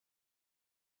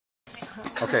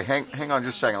Okay, hang on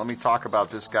just a second. Let me talk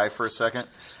about this guy for a second.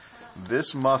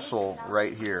 This muscle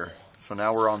right here. So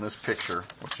now we're on this picture,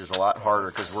 which is a lot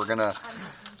harder because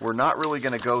we're not really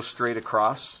gonna go straight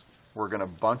across. We're gonna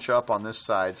bunch up on this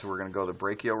side. So we're gonna go the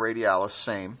brachioradialis,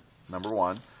 same, number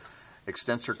one.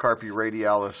 Extensor carpi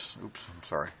radialis. Oops, I'm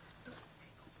sorry.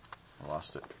 I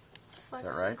lost it. Is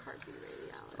that right?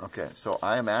 Okay, so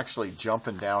I am actually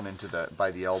jumping down into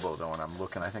by the elbow though, and I'm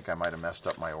looking. I think I might have messed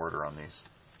up my order on these.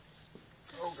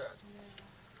 Oh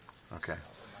God. Okay.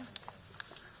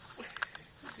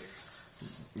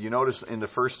 You notice in the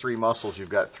first three muscles you've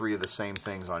got three of the same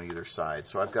things on either side.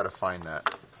 So I've got to find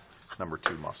that number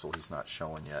 2 muscle he's not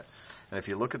showing yet. And if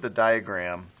you look at the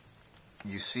diagram,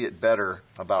 you see it better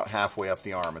about halfway up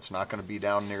the arm. It's not going to be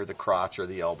down near the crotch or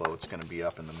the elbow. It's going to be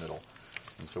up in the middle.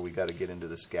 And so we got to get into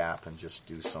this gap and just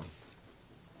do some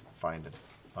finding,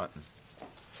 hunting.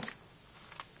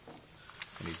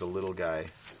 And he's a little guy,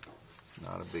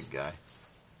 not a big guy.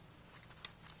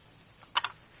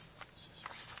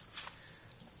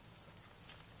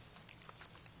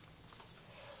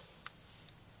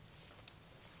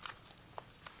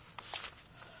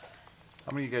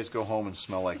 How many of you guys go home and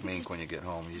smell like mink when you get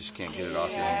home? You just can't get it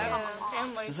off your hand.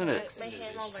 Isn't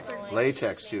it?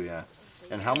 Latex too, yeah.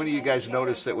 And how many of you guys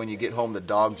notice that when you get home the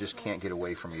dog just can't get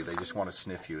away from you? They just want to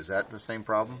sniff you. Is that the same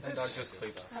problem? My dog just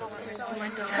sleeps.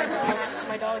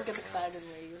 My dog gets excited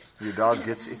and leaves. Your dog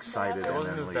gets excited and then leaves.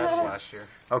 It wasn't his best last year.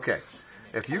 Okay.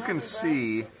 If you can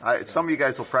see, some of you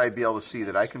guys will probably be able to see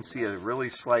that I can see a really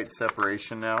slight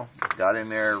separation now. Got in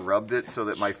there, rubbed it so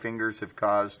that my fingers have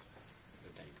caused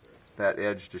that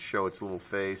edge to show its little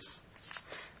face,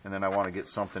 and then I want to get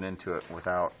something into it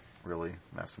without really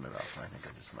messing it up. I think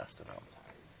I just messed it up.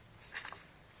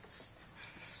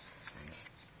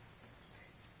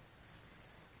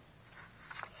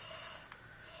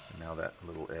 And now that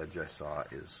little edge I saw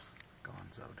is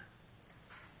gonzoed.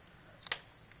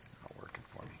 Not working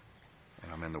for me.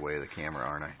 And I'm in the way of the camera,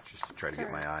 aren't I? Just to try to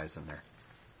get my eyes in there.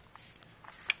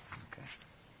 Okay.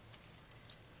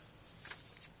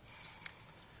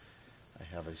 I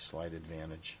have a slight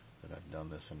advantage that I've done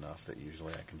this enough that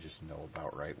usually I can just know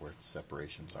about right where the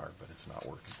separations are, but it's not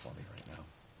working for me right now.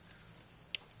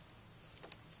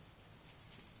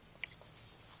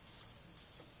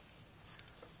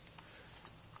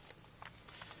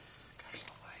 Gosh,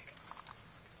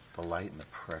 the light and the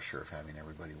pressure of having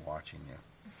everybody watching you.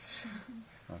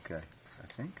 Okay,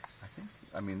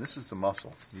 I mean, this is the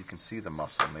muscle. You can see the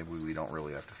muscle. Maybe we don't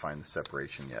really have to find the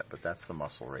separation yet, but that's the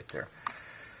muscle right there.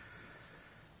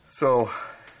 So,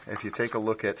 if you take a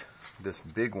look at this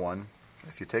big one,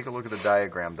 if you take a look at the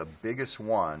diagram, the biggest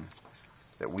one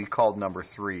that we called number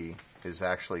 3 is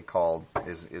actually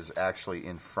is actually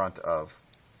in front of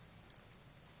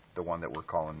the one that we're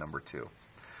calling number 2.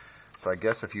 So I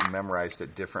guess if you memorized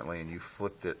it differently and you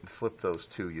flipped those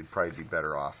two, you'd probably be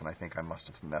better off. And I think I must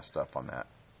have messed up on that.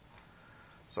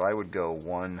 So I would go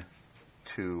 1,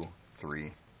 2,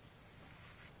 3.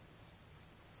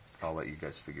 I'll let you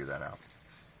guys figure that out.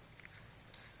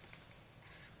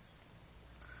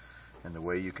 And the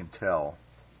way you can tell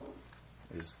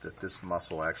is that this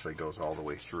muscle actually goes all the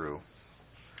way through.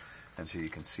 And so you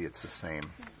can see it's the same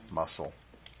muscle.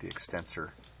 The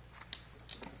extensor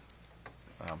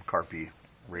carpi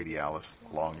radialis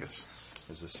longus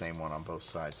is the same one on both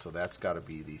sides. So that's got to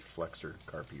be the flexor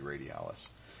carpi radialis.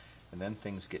 And then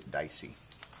things get dicey.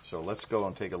 So let's go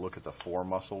and take a look at the 4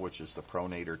 muscle, which is the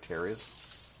pronator teres.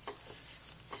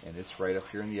 And it's right up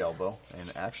here in the elbow.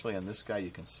 And actually on this guy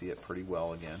you can see it pretty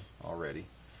well again already.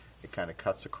 It kind of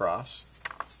cuts across.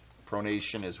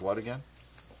 Pronation is what again?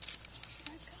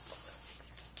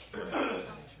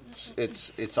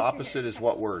 Its opposite is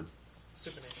what word?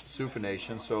 Supination.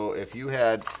 Supination. So if you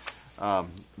had,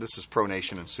 this is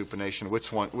pronation and supination.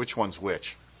 Which one's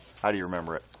which? How do you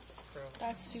remember it?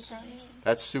 That's supination.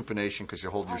 That's supination because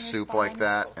you're holding your soup like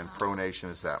that, and pronation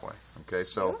is that way. Okay,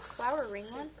 so. Flower ring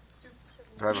one?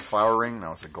 Do I have a flower ring?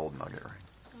 No, it's a gold nugget ring.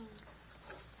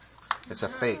 It's a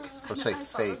fake. Let's say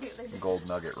fake gold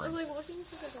nugget ring.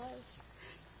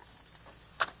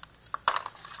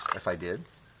 If I did.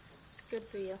 Good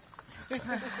for you.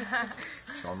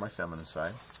 Showing my feminine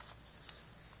side.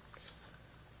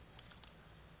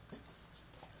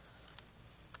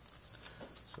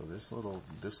 So this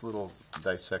little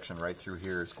dissection right through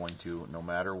here is going to, no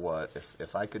matter what,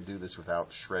 if I could do this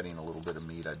without shredding a little bit of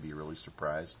meat, I'd be really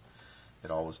surprised.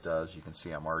 It always does. You can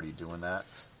see I'm already doing that.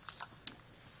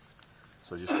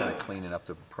 So just kind of cleaning up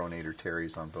the pronator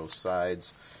teres on both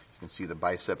sides. You can see the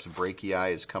biceps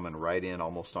brachii is coming right in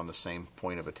almost on the same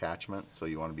point of attachment, so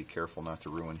you want to be careful not to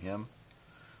ruin him.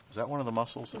 Was that one of the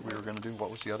muscles that we were going to do? What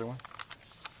was the other one?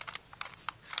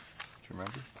 you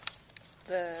remember?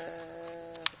 The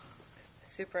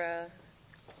supra,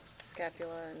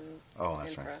 scapula, and Oh,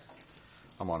 that's infra. right.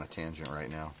 I'm on a tangent right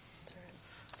now. That's all right.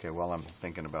 Okay, well, I'm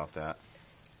thinking about that.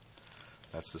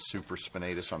 That's the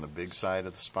supraspinatus on the big side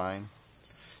of the spine,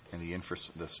 and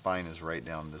the spine is right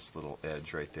down this little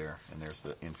edge right there, and there's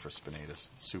the infraspinatus.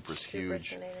 Supra's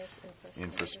huge. Supraspinatus,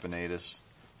 Infraspinatus.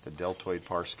 The deltoid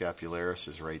pars scapularis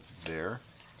is right there,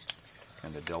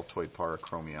 and the deltoid pars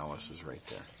acromialis is right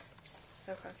there.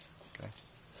 Okay. Okay.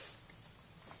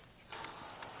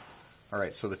 All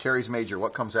right, so the teres major,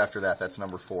 what comes after that? That's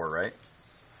number 4, right?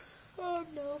 Oh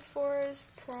no, 4 is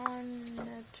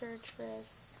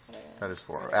pronoturtris. That is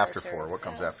 4. Whatever, After 4, teres. what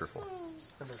comes after 4?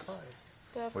 Number 5.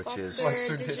 The Which is-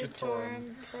 flexor Flexor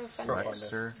digitorum profundus.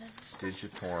 Flexor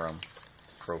digitorum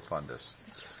profundus.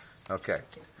 Okay,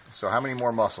 so how many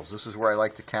more muscles? This is where I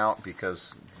like to count,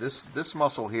 because this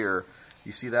muscle here,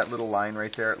 you see that little line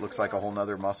right there? It looks like a whole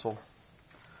nother muscle.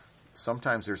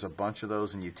 Sometimes there's a bunch of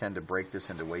those, and you tend to break this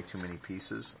into way too many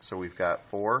pieces. So we've got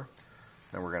 4,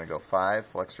 then we're going to go 5,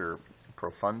 flexor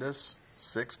profundus,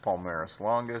 6, palmaris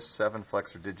longus, 7,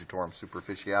 flexor digitorum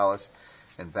superficialis,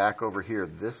 and back over here,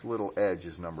 this little edge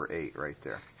is number 8 right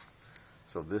there.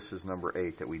 So this is number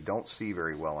 8 that we don't see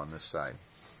very well on this side.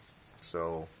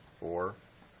 So 4,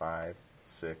 5,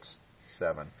 6,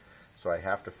 7. So I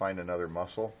have to find another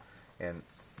muscle, and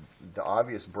the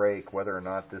obvious break, whether or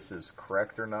not this is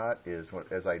correct or not, is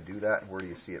as I do that, where do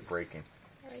you see it breaking?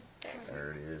 Right there.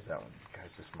 There it is. That one,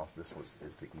 guys. This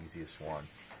is the easiest one.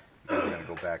 You guys are going to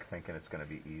go back thinking it's going to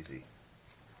be easy.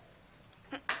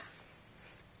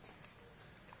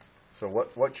 So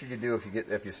what should you do if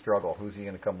you struggle? Who's you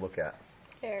going to come look at?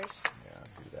 There's. Yeah,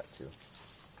 do that too.